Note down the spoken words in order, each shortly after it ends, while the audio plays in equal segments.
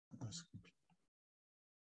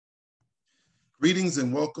Greetings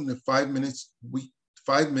and welcome to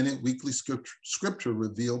 5-minute weekly scripture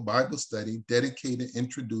reveal Bible study dedicated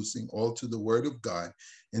introducing all to the Word of God,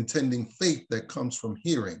 intending faith that comes from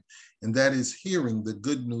hearing, and that is hearing the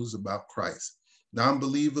good news about Christ.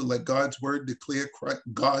 Non-believer, let God's word declare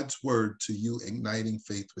God's word to you, igniting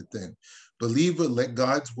faith within. Believer, let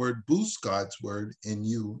God's word boost God's word in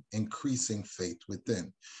you, increasing faith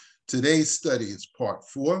within. Today's study is part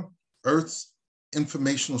 4, Earth's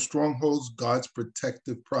Informational Strongholds, God's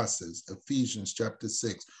protective process, Ephesians chapter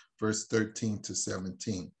 6, verse 13 to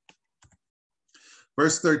 17.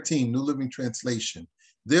 Verse 13, New Living Translation.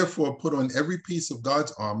 Therefore, put on every piece of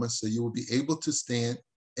God's armor so you will be able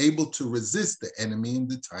to resist the enemy in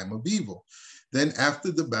the time of evil. Then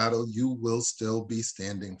after the battle, you will still be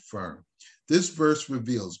standing firm. This verse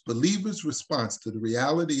reveals believers' response to the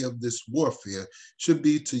reality of this warfare should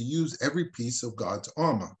be to use every piece of God's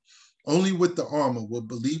armor. Only with the armor will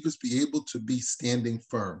believers be able to be standing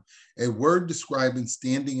firm, a word describing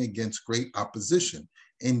standing against great opposition.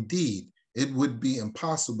 Indeed, it would be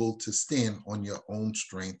impossible to stand on your own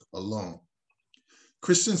strength alone.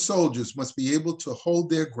 Christian soldiers must be able to hold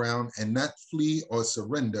their ground and not flee or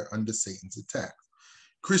surrender under Satan's attack.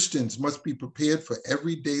 Christians must be prepared for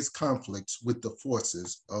every day's conflicts with the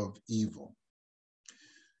forces of evil.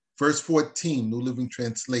 Verse 14, New Living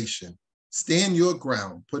Translation. Stand your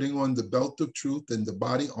ground, putting on the belt of truth and the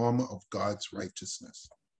body armor of God's righteousness.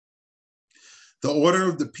 The order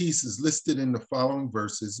of the pieces listed in the following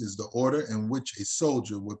verses is the order in which a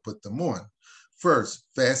soldier would put them on. First,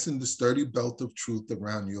 fasten the sturdy belt of truth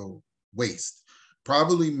around your waist.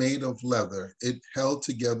 Probably made of leather, it held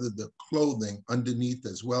together the clothing underneath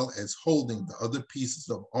as well as holding the other pieces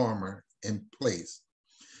of armor in place,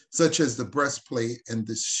 such as the breastplate and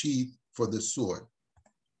the sheath for the sword.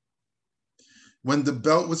 When the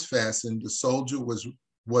belt was fastened, the soldier was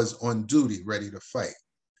on duty, ready to fight.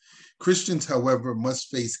 Christians, however, must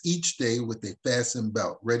face each day with a fastened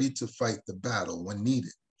belt, ready to fight the battle when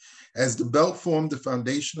needed. As the belt formed the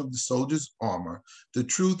foundation of the soldier's armor, the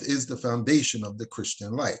truth is the foundation of the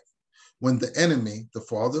Christian life. When the enemy, the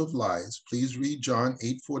father of lies, please read John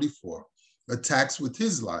 8:44, attacks with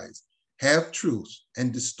his lies, half-truths,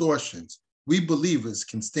 and distortions, we believers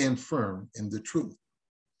can stand firm in the truth.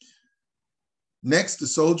 Next, the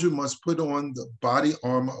soldier must put on the body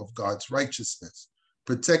armor of God's righteousness,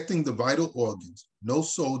 protecting the vital organs. No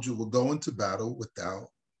soldier will go into battle without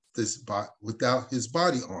his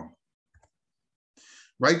body armor.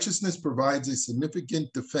 Righteousness provides a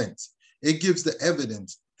significant defense. It gives the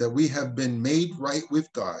evidence that we have been made right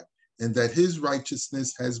with God and that his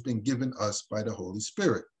righteousness has been given us by the Holy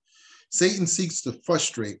Spirit. Satan seeks to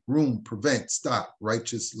frustrate, ruin, prevent, stop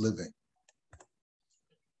righteous living.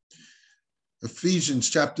 Ephesians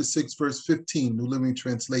chapter 6, verse 15, New Living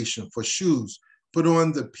Translation. For shoes, put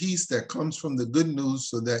on the piece that comes from the good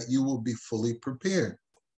news so that you will be fully prepared.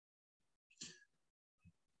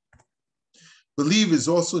 Believers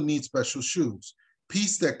also need special shoes,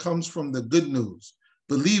 peace that comes from the good news.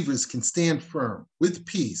 Believers can stand firm with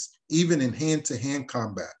peace, even in hand-to-hand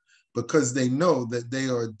combat, because they know that they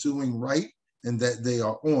are doing right and that they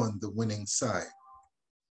are on the winning side.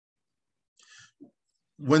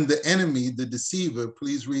 When the enemy, the deceiver,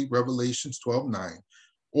 please read Revelations 12:9,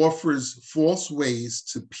 offers false ways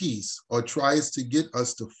to peace or tries to get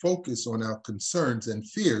us to focus on our concerns and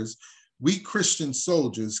fears, we Christian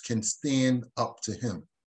soldiers can stand up to him.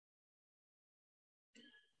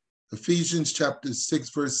 Ephesians chapter 6,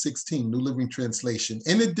 verse 16, New Living Translation.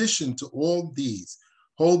 In addition to all these,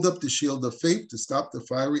 hold up the shield of faith to stop the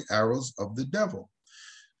fiery arrows of the devil.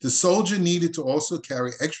 The soldier needed to also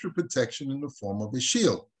carry extra protection in the form of a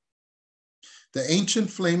shield. The ancient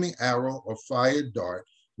flaming arrow or fire dart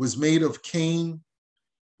was made of cane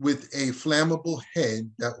with a flammable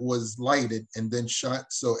head that was lighted and then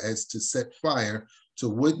shot so as to set fire to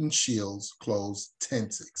wooden shields, clothes,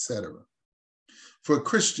 tents, etc. For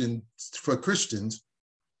Christians,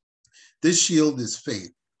 this shield is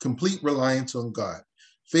faith, complete reliance on God.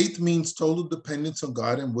 Faith means total dependence on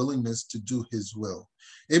God and willingness to do his will.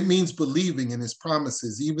 It means believing in his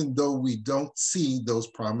promises, even though we don't see those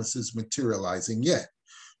promises materializing yet.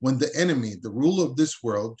 When the enemy, the ruler of this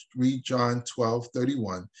world, read John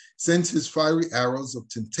 12:31, sends his fiery arrows of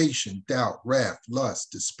temptation, doubt, wrath,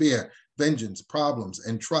 lust, despair, vengeance, problems,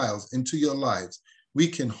 and trials into your lives, we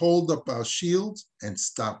can hold up our shields and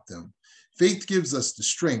stop them. Faith gives us the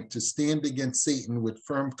strength to stand against Satan with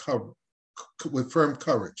firm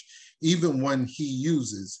courage, even when he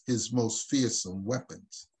uses his most fearsome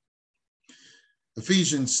weapons.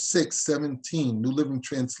 Ephesians 6:17, New Living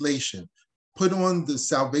Translation. Put on the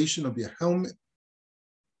salvation of your helmet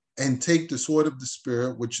and take the sword of the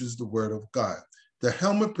Spirit, which is the word of God. The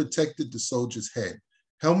helmet protected the soldier's head.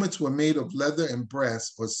 Helmets were made of leather and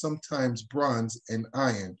brass, or sometimes bronze and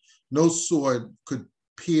iron. No sword could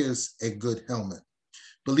pierce a good helmet.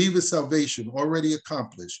 Believer salvation, already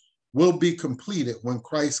accomplished, will be completed when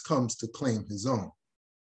Christ comes to claim his own.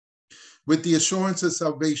 With the assurance of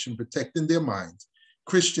salvation protecting their minds,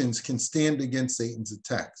 Christians can stand against Satan's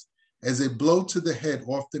attacks, as a blow to the head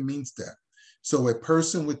often means death. So a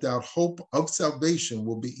person without hope of salvation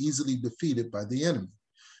will be easily defeated by the enemy.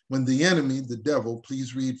 When the enemy, the devil,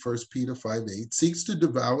 please read 1 Peter 5:8, seeks to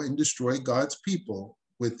devour and destroy God's people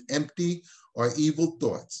with empty or evil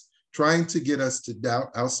thoughts, trying to get us to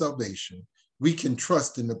doubt our salvation, we can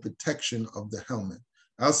trust in the protection of the helmet.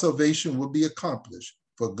 Our salvation will be accomplished,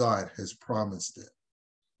 for God has promised it.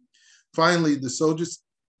 Finally, the soldier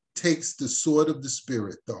takes the sword of the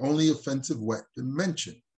Spirit, the only offensive weapon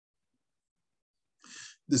mentioned.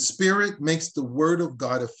 The Spirit makes the word of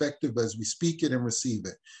God effective as we speak it and receive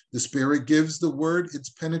it. The Spirit gives the word its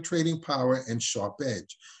penetrating power and sharp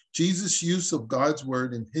edge. Jesus' use of God's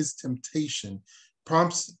word in his temptation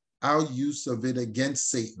prompts our use of it against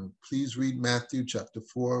Satan. Please read Matthew chapter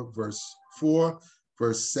 4, verse 4,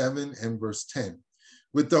 verse 7, and verse 10.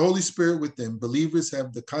 With the Holy Spirit within, believers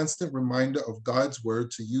have the constant reminder of God's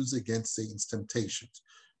word to use against Satan's temptations.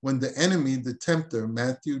 When the enemy, the tempter,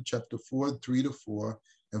 Matthew chapter 4, 3-4,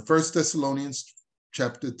 and 1 Thessalonians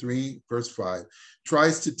chapter 3, verse 5,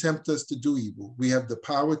 tries to tempt us to do evil, we have the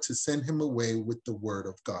power to send him away with the word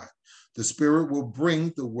of God. The Spirit will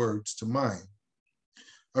bring the words to mind.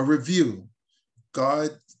 A review: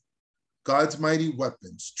 God's mighty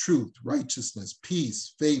weapons, truth, righteousness,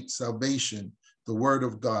 peace, faith, salvation, the word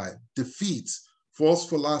of God, defeats false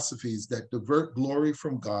philosophies that divert glory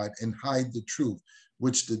from God and hide the truth,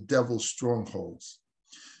 which the devil's strongholds.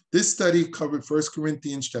 This study covered 1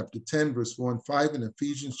 Corinthians chapter 10, verse 4 and 5, and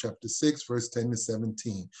Ephesians chapter 6, verse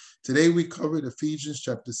 10-17. Today we covered Ephesians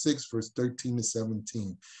chapter 6, verse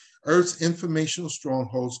 13-17. Earth's informational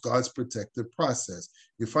strongholds, God's protective process.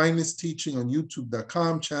 You find this teaching on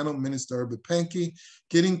youtube.com, channel Minister Herbert Pankey,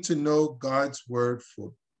 getting to know God's word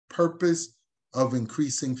for purpose of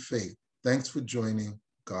increasing faith. Thanks for joining.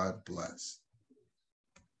 God bless.